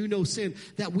us who knew no sin,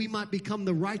 that we might become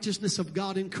the righteousness of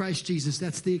God in Christ Jesus.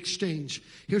 That's the exchange.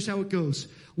 Here's how it goes.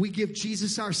 We give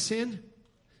Jesus our sin.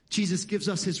 Jesus gives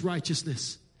us his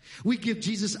righteousness. We give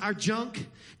Jesus our junk.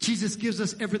 Jesus gives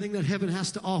us everything that heaven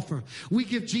has to offer. We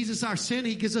give Jesus our sin.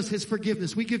 He gives us his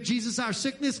forgiveness. We give Jesus our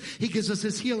sickness. He gives us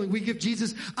his healing. We give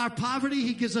Jesus our poverty.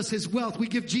 He gives us his wealth. We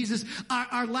give Jesus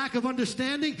our lack of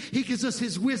understanding. He gives us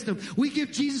his wisdom. We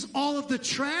give Jesus all of the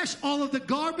trash, all of the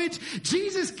garbage.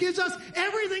 Jesus gives us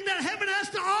everything that heaven has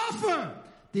to offer.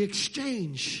 The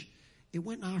exchange, it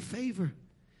went in our favor.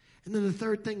 And then the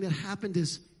third thing that happened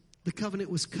is the covenant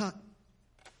was cut.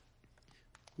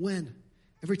 When?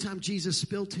 Every time Jesus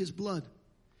spilled his blood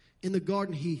in the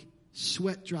garden, he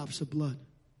sweat drops of blood.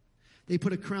 They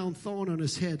put a crown thorn on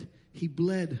his head. He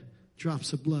bled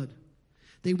drops of blood.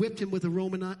 They whipped him with a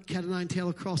Roman cat o' nine tail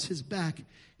across his back.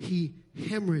 He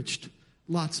hemorrhaged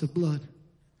lots of blood.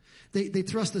 They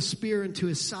thrust a spear into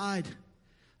his side.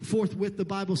 Forthwith, the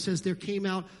Bible says, there came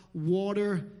out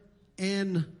water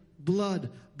and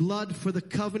blood. Blood for the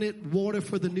covenant, water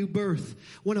for the new birth.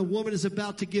 When a woman is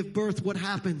about to give birth, what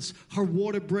happens? Her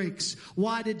water breaks.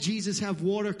 Why did Jesus have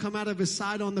water come out of his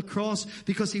side on the cross?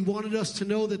 Because he wanted us to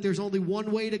know that there's only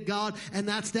one way to God, and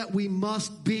that's that we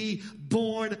must be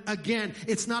born again.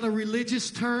 It's not a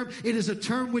religious term. It is a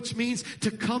term which means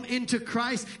to come into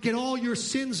Christ, get all your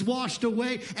sins washed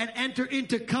away, and enter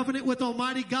into covenant with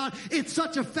Almighty God. It's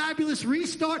such a fabulous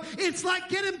restart. It's like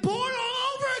getting born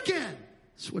all over again.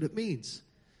 That's what it means.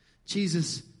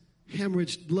 Jesus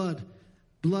hemorrhaged blood.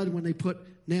 Blood when they put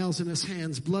nails in his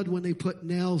hands. Blood when they put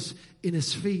nails in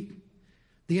his feet.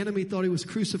 The enemy thought he was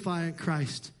crucifying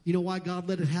Christ. You know why God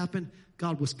let it happen?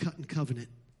 God was cutting covenant.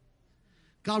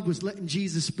 God was letting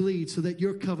Jesus bleed so that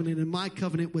your covenant and my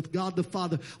covenant with God the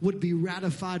Father would be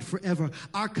ratified forever.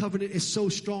 Our covenant is so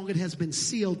strong it has been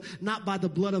sealed, not by the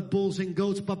blood of bulls and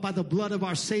goats, but by the blood of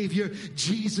our Savior,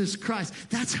 Jesus Christ.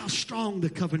 That's how strong the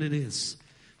covenant is.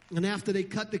 And after they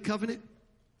cut the covenant,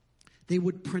 they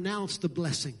would pronounce the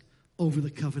blessing over the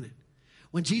covenant.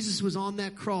 When Jesus was on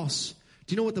that cross,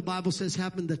 do you know what the Bible says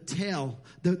happened?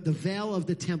 The veil of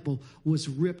the temple was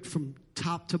ripped from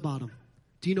top to bottom.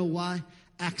 Do you know why?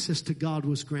 Access to God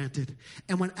was granted.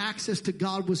 And when access to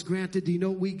God was granted, do you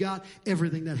know what we got?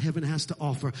 Everything that heaven has to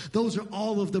offer. Those are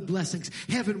all of the blessings.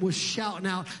 Heaven was shouting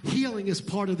out, healing is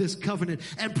part of this covenant,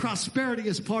 and prosperity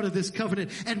is part of this covenant,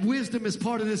 and wisdom is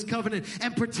part of this covenant,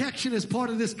 and protection is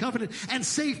part of this covenant, and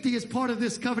safety is part of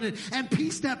this covenant, and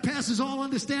peace that passes all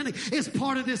understanding is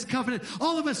part of this covenant.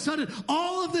 All of a sudden,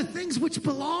 all of the things which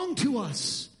belong to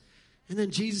us. And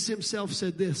then Jesus himself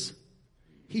said this.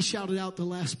 He shouted out the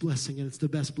last blessing, and it's the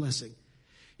best blessing.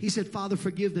 He said, Father,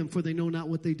 forgive them, for they know not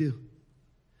what they do.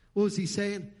 What was he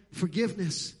saying?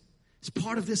 Forgiveness is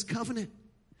part of this covenant.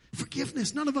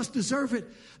 Forgiveness. None of us deserve it,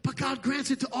 but God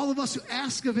grants it to all of us who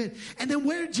ask of it. And then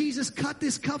where did Jesus cut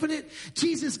this covenant?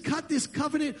 Jesus cut this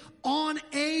covenant on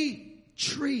a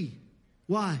tree.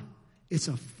 Why? It's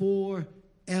a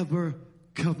forever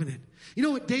covenant. You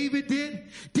know what David did?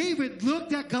 David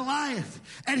looked at Goliath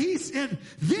and he said,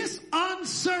 this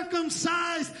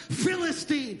uncircumcised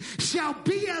Philistine shall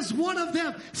be as one of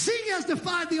them, seeing he has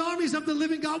defied the armies of the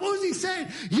living God. What was he saying?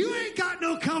 You ain't got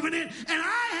no covenant and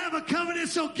I have a covenant.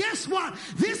 So guess what?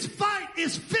 This fight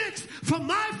is fixed for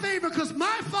my favor because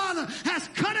my Father has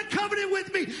cut a covenant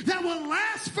with me that will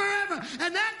last forever.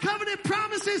 And that covenant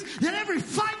promises that every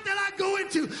fight that I go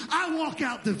into, I walk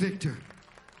out the victor.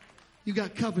 You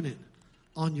got covenant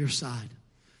on your side.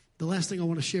 The last thing I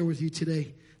want to share with you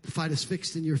today, the fight is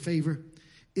fixed in your favor,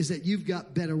 is that you've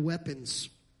got better weapons.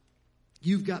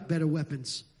 You've got better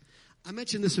weapons. I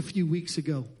mentioned this a few weeks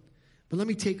ago, but let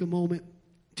me take a moment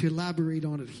to elaborate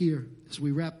on it here as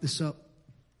we wrap this up.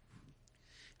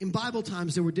 In Bible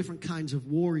times, there were different kinds of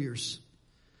warriors.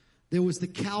 There was the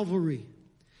cavalry.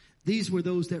 These were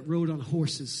those that rode on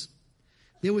horses.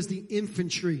 There was the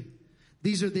infantry.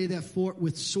 These are they that fought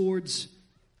with swords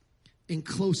in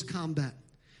close combat.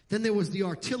 Then there was the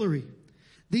artillery.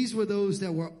 These were those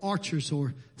that were archers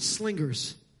or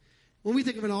slingers. When we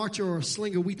think of an archer or a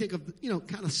slinger, we think of,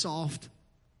 kind of soft.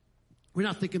 We're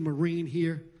not thinking Marine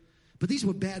here. But these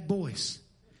were bad boys.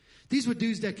 These were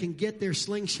dudes that can get their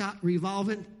slingshot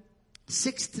revolving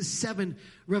 6 to 7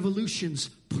 revolutions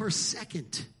per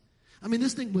second. I mean,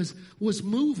 this thing was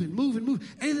moving.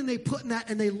 Anything they put in that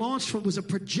and they launched from was a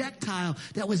projectile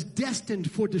that was destined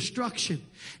for destruction.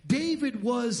 David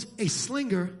was a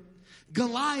slinger.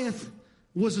 Goliath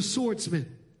was a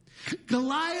swordsman.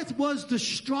 Goliath was the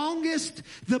strongest,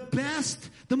 the best,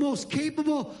 the most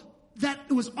capable that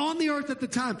was on the earth at the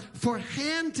time for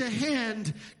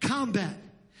hand-to-hand combat.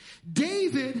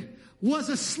 David was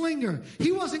a slinger.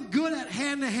 He wasn't good at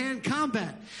hand-to-hand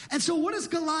combat. And so what does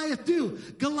Goliath do?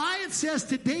 Goliath says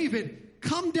to David,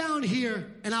 come down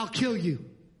here and I'll kill you.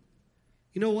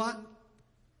 You know what?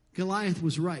 Goliath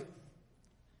was right.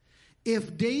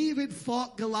 If David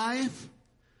fought Goliath,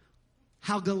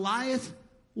 how Goliath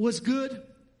was good,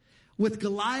 with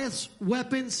Goliath's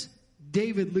weapons,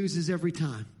 David loses every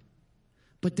time.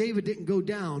 But David didn't go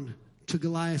down to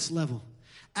Goliath's level.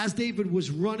 As David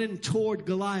was running toward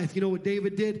Goliath, you know what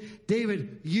David did?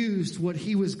 David used what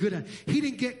he was good at. He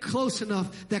didn't get close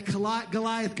enough that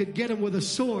Goliath could get him with a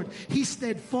sword. He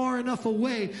stayed far enough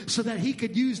away so that he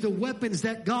could use the weapons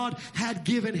that God had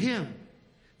given him.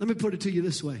 Let me put it to you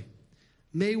this way.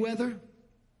 Mayweather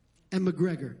and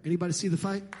McGregor. Anybody see the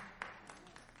fight?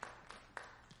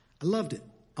 I loved it.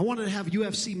 I wanted to have a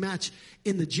UFC match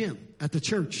in the gym at the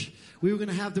church. We were going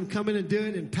to have them come in and do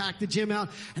it and pack the gym out.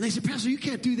 And they said, Pastor, you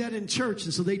can't do that in church.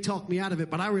 And so they talked me out of it,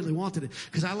 but I really wanted it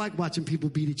because I like watching people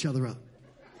beat each other up.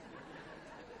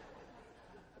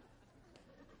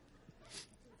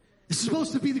 It's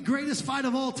supposed to be the greatest fight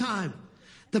of all time.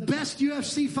 The best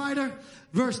UFC fighter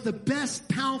versus the best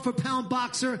pound-for-pound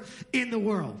boxer in the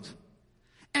world.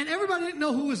 And everybody didn't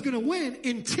know who was going to win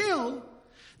until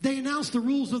they announced the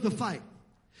rules of the fight.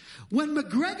 When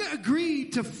McGregor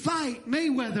agreed to fight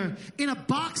Mayweather in a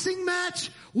boxing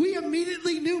match, we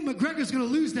immediately knew McGregor's going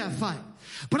to lose that fight.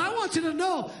 But I want you to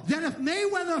know that if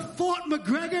Mayweather fought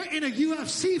McGregor in a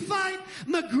UFC fight,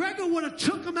 McGregor would have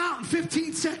took him out in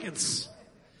 15 seconds.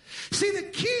 See, the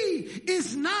key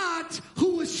is not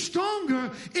who was stronger.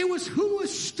 It was who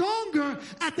was stronger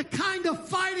at the kind of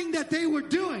fighting that they were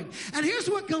doing. And here's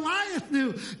what Goliath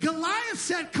knew. Goliath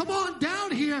said, come on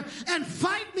down here and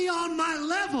fight me on my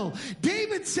level.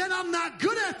 David said, I'm not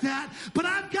good at that, but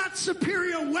I've got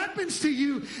superior weapons to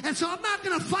you. And so I'm not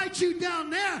going to fight you down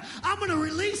there. I'm going to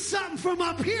release something from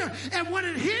up here. And when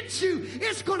it hits you,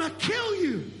 it's going to kill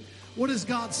you. What is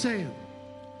God saying?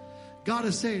 God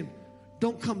is saying,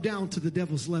 don't come down to the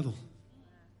devil's level.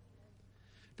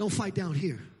 Don't fight down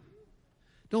here.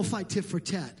 Don't fight tit for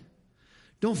tat.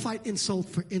 Don't fight insult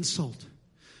for insult.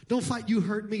 Don't fight you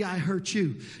hurt me, I hurt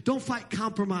you. Don't fight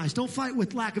compromise. Don't fight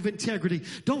with lack of integrity.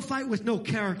 Don't fight with no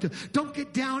character. Don't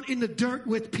get down in the dirt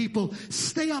with people.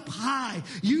 Stay up high.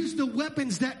 Use the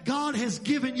weapons that God has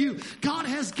given you. God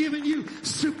has given you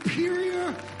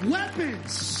superior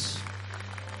weapons.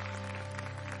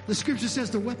 The scripture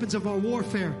says the weapons of our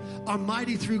warfare are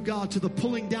mighty through God to the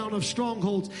pulling down of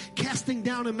strongholds, casting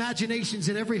down imaginations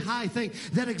and every high thing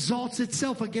that exalts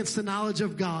itself against the knowledge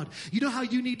of God. You know how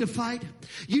you need to fight?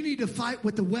 You need to fight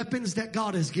with the weapons that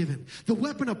God has given. The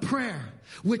weapon of prayer,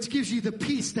 which gives you the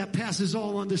peace that passes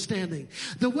all understanding.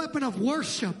 The weapon of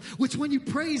worship, which when you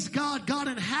praise God, God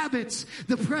inhabits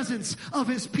the presence of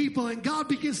his people and God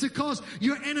begins to cause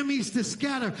your enemies to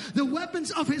scatter. The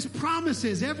weapons of his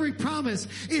promises, every promise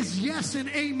is yes and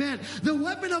amen. The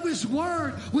weapon of his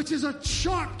word, which is a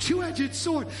sharp two-edged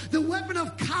sword. The weapon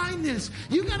of kindness.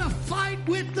 You gotta fight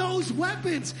with those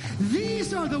weapons.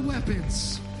 These are the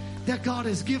weapons that God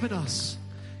has given us.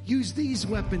 Use these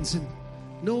weapons and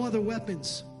no other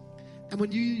weapons. And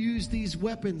when you use these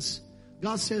weapons,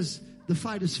 God says the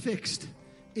fight is fixed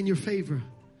in your favor.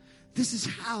 This is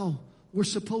how we're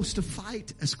supposed to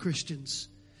fight as Christians.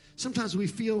 Sometimes we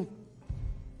feel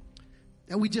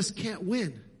that we just can't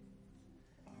win.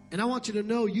 And I want you to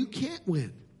know you can't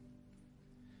win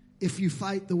if you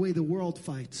fight the way the world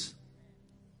fights.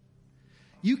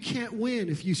 You can't win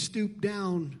if you stoop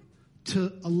down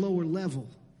to a lower level.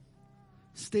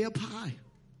 Stay up high.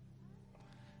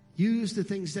 Use the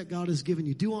things that God has given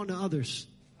you. Do unto others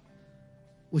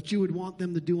what you would want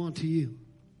them to do unto you.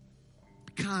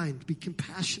 Be kind. Be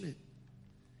compassionate.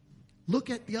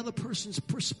 Look at the other person's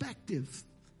perspective.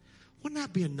 Wouldn't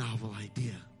that be a novel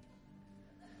idea?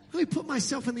 Let me put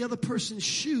myself in the other person's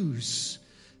shoes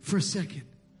for a second.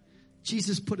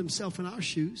 Jesus put himself in our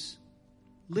shoes,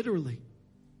 literally.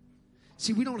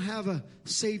 See, we don't have a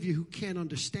Savior who can't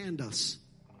understand us.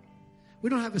 We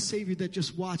don't have a Savior that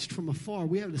just watched from afar.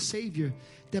 We have a Savior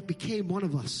that became one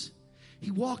of us.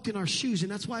 He walked in our shoes,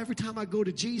 and that's why every time I go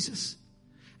to Jesus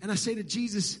and I say to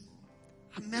Jesus,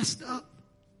 I messed up.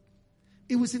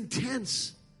 It was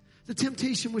intense. The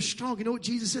temptation was strong. You know what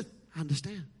Jesus said? I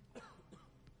understand.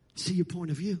 See your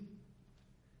point of view.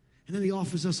 And then he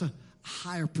offers us a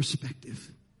higher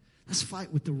perspective. Let's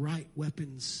fight with the right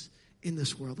weapons in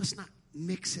this world. Let's not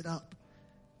mix it up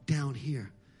down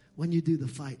here. When you do, the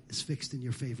fight is fixed in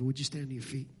your favor. Would you stand to your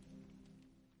feet?